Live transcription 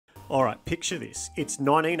All right, picture this. It's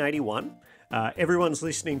 1981. Everyone's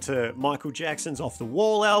listening to Michael Jackson's Off the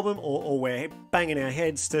Wall album, or we're banging our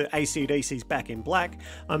heads to AC/DC's Back in Black.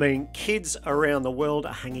 I mean, kids around the world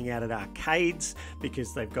are hanging out at arcades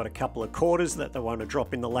because they've got a couple of quarters that they want to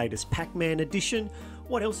drop in the latest Pac-Man edition.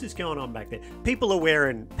 What else is going on back there? People are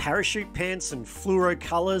wearing parachute pants and fluoro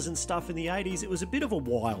colours and stuff in the 80s. It was a bit of a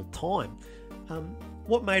wild time.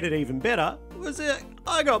 What made it even better was that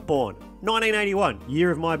I got born. 1981,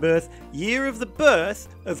 year of my birth, year of the birth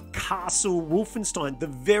of Castle Wolfenstein. The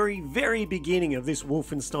very, very beginning of this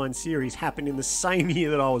Wolfenstein series happened in the same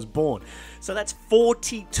year that I was born. So that's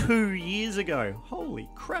 42 years ago. Holy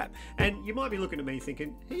crap. And you might be looking at me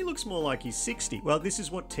thinking, he looks more like he's 60. Well, this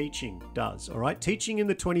is what teaching does, all right? Teaching in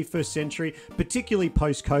the 21st century, particularly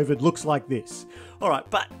post-COVID, looks like this. All right,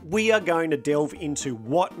 but we are going to delve into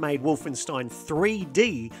what made Wolfenstein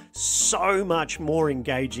 3D so much more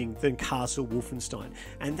engaging than Castle Wolfenstein,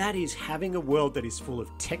 and that is having a world that is full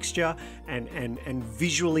of texture and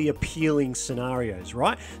visually appealing scenarios,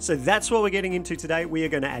 right? So that's what we're getting into today. We are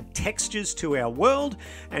going to add textures to our world,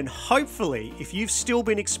 and hopefully, if you've still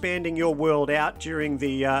been expanding your world out during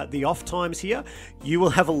the off times here, you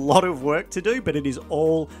will have a lot of work to do, but it is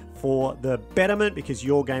all for the betterment because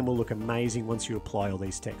your game will look amazing once you apply all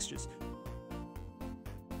these textures.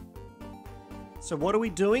 So what are we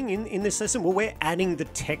doing in this lesson? Well, we're adding the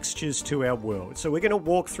textures to our world. So we're going to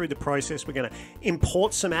walk through the process. We're going to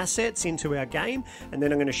import some assets into our game, and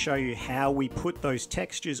then I'm going to show you how we put those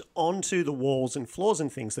textures onto the walls and floors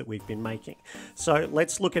and things that we've been making. So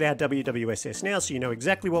let's look at our WWSS now so you know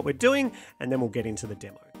exactly what we're doing, and then we'll get into the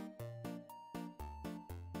demo.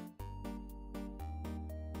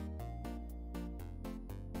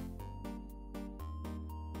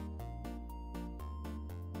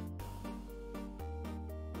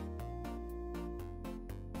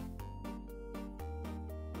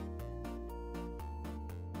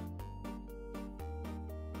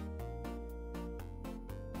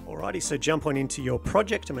 Alrighty, so jump on into your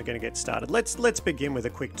project and we're going to get started. Let's begin with a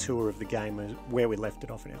quick tour of the game where we left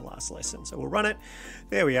it off in our last lesson. So we'll run it.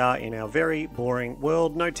 There we are in our very boring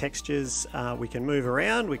world. No textures. We can move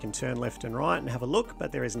around. We can turn left and right and have a look,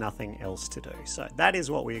 but there is nothing else to do. So that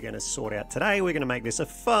is what we're going to sort out today. We're going to make this a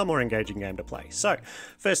far more engaging game to play. So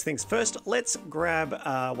first things first, let's grab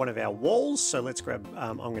one of our walls. So let's grab,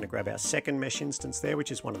 I'm going to grab our second mesh instance there,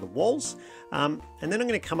 which is one of the walls. And then I'm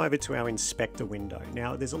going to come over to our inspector window.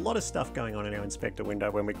 Now there's a lot of stuff going on in our inspector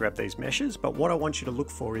window when we grab these meshes, but what I want you to look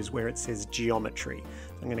for is where it says geometry.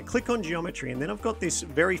 I'm going to click on geometry, and then I've got this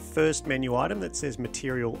very first menu item that says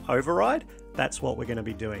material override. That's what we're going to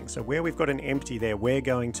be doing. So where we've got an empty there, we're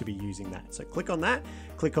going to be using that. So click on that,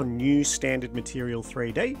 click on new standard material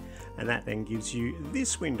 3D, and that then gives you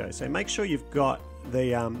this window. So make sure you've got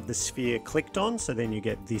the sphere clicked on, so then you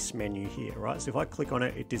get this menu here, right? So if I click on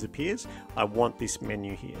it, it disappears. I want this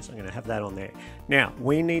menu here, so I'm going to have that on there. Now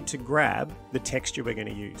we need to grab the texture we're going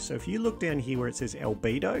to use. So if you look down here where it says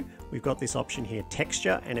albedo, we've got this option here,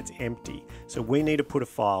 texture, and it's empty. So we need to put a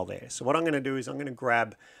file there. So what I'm going to do is I'm going to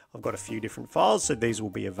grab, I've got a few different files, so these will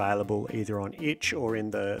be available either on itch or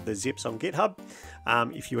in the zips on GitHub.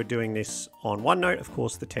 If you are doing this on OneNote, of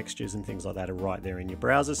course, the textures and things like that are right there in your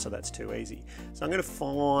browser, so that's too easy. So I'm going to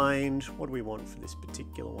find, what do we want for this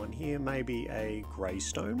particular one here? Maybe a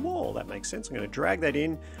greystone wall. That makes sense. I'm going to drag that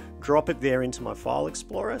in, drop it there into my file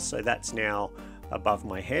explorer. So that's now above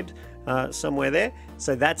my head somewhere there.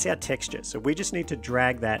 So that's our texture. So we just need to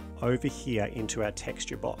drag that over here into our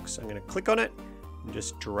texture box. I'm going to click on it and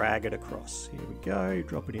just drag it across. Here we go,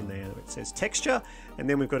 drop it in there where it says texture, and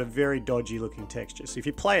then we've got a very dodgy looking texture. So if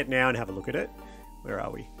you play it now and have a look at it, where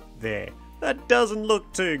are we? There. That doesn't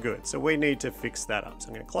look too good, so we need to fix that up. So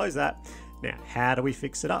I'm going to close that. Now, how do we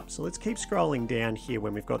fix it up? So let's keep scrolling down here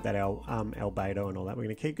when we've got that albedo and all that. We're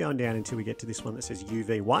going to keep going down until we get to this one that says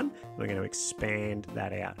UV1. And we're going to expand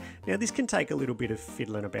that out. Now, this can take a little bit of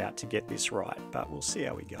fiddling about to get this right, but we'll see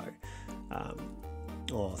how we go.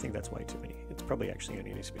 Oh, I think that's way too many. It's probably actually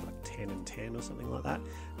only needs to be like 10 and 10 or something like that.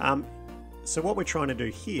 So what we're trying to do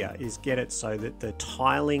here is get it so that the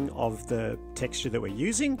tiling of the texture that we're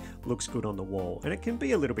using looks good on the wall. And it can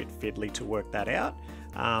be a little bit fiddly to work that out.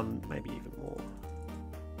 Maybe even more.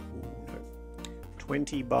 Ooh, no.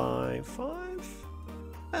 20 by 5.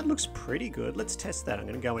 That looks pretty good. Let's test that. I'm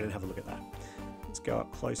going to go in and have a look at that. Let's go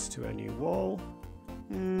up close to our new wall.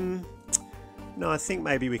 No, I think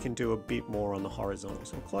maybe we can do a bit more on the horizontal.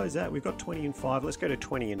 So we'll close that. We've got 20 and 5. Let's go to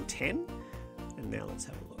 20 and 10. And now let's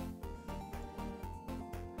have a look.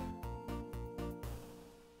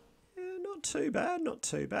 Yeah, not too bad, not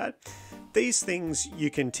too bad. These things you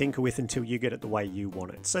can tinker with until you get it the way you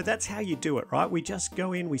want it. So that's how you do it, right? We just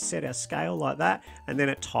go in, we set our scale like that, and then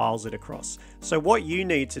it tiles it across. So what you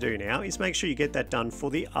need to do now is make sure you get that done for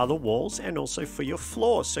the other walls and also for your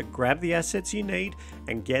floors. So grab the assets you need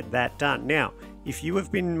and get that done. Now, if you have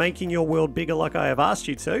been making your world bigger like I have asked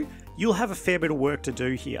you to, you'll have a fair bit of work to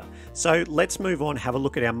do here. So let's move on, have a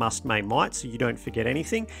look at our must, may, might, so you don't forget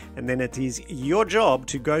anything. And then it is your job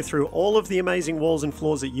to go through all of the amazing walls and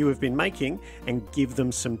floors that you have been making and give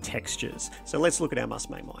them some textures. So let's look at our must,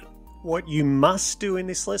 may, might. What you must do in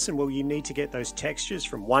this lesson, well, you need to get those textures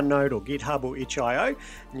from OneNote or GitHub or itch.io,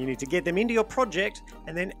 and you need to get them into your project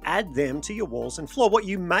and then add them to your walls and floor. What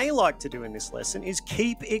you may like to do in this lesson is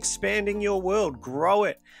keep expanding your world, grow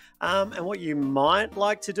it. And what you might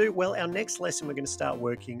like to do, well, our next lesson, we're going to start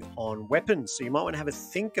working on weapons. So you might want to have a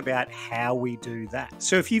think about how we do that.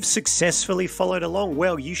 So if you've successfully followed along,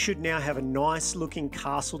 well, you should now have a nice looking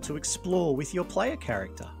castle to explore with your player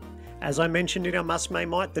character. As I mentioned in our must, may,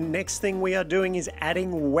 might, the next thing we are doing is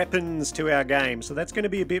adding weapons to our game. So that's going to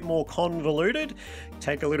be a bit more convoluted,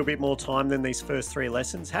 take a little bit more time than these first 3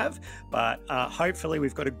 lessons have, but hopefully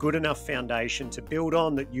we've got a good enough foundation to build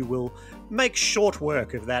on that you will make short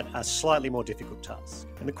work of that a slightly more difficult task.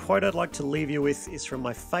 And the quote I'd like to leave you with is from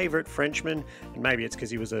my favourite Frenchman, and maybe it's because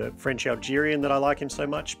he was a French Algerian that I like him so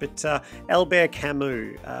much, but Albert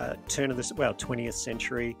Camus, turn of the 20th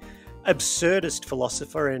century, absurdist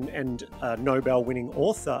philosopher and Nobel-winning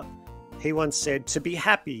author. He once said, "To be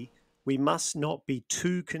happy, we must not be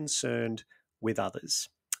too concerned with others."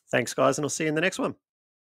 Thanks, guys, and I'll see you in the next one.